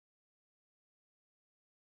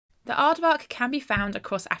The aardvark can be found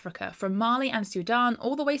across Africa, from Mali and Sudan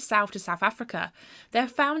all the way south to South Africa. They are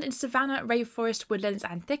found in savanna, rainforest, woodlands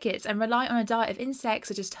and thickets and rely on a diet of insects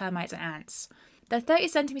such as termites and ants. Their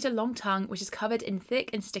 30cm long tongue, which is covered in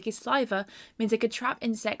thick and sticky saliva, means they could trap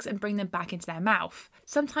insects and bring them back into their mouth.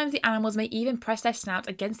 Sometimes the animals may even press their snout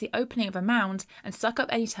against the opening of a mound and suck up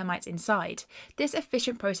any termites inside. This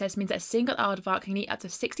efficient process means that a single aardvark can eat up to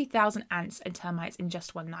 60,000 ants and termites in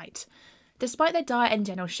just one night. Despite their diet and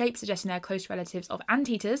general shape suggesting they are close relatives of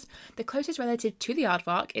anteaters, the closest relative to the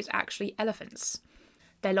aardvark is actually elephants.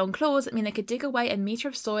 Their long claws mean they could dig away a metre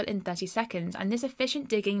of soil in 30 seconds, and this efficient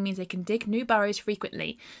digging means they can dig new burrows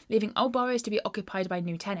frequently, leaving old burrows to be occupied by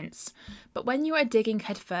new tenants. But when you are digging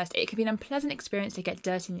headfirst, it can be an unpleasant experience to get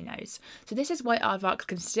dirt in your nose, so this is why aardvarks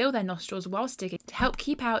can seal their nostrils whilst digging to help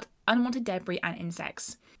keep out unwanted debris and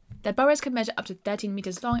insects. Their burrows can measure up to 13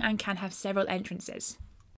 metres long and can have several entrances.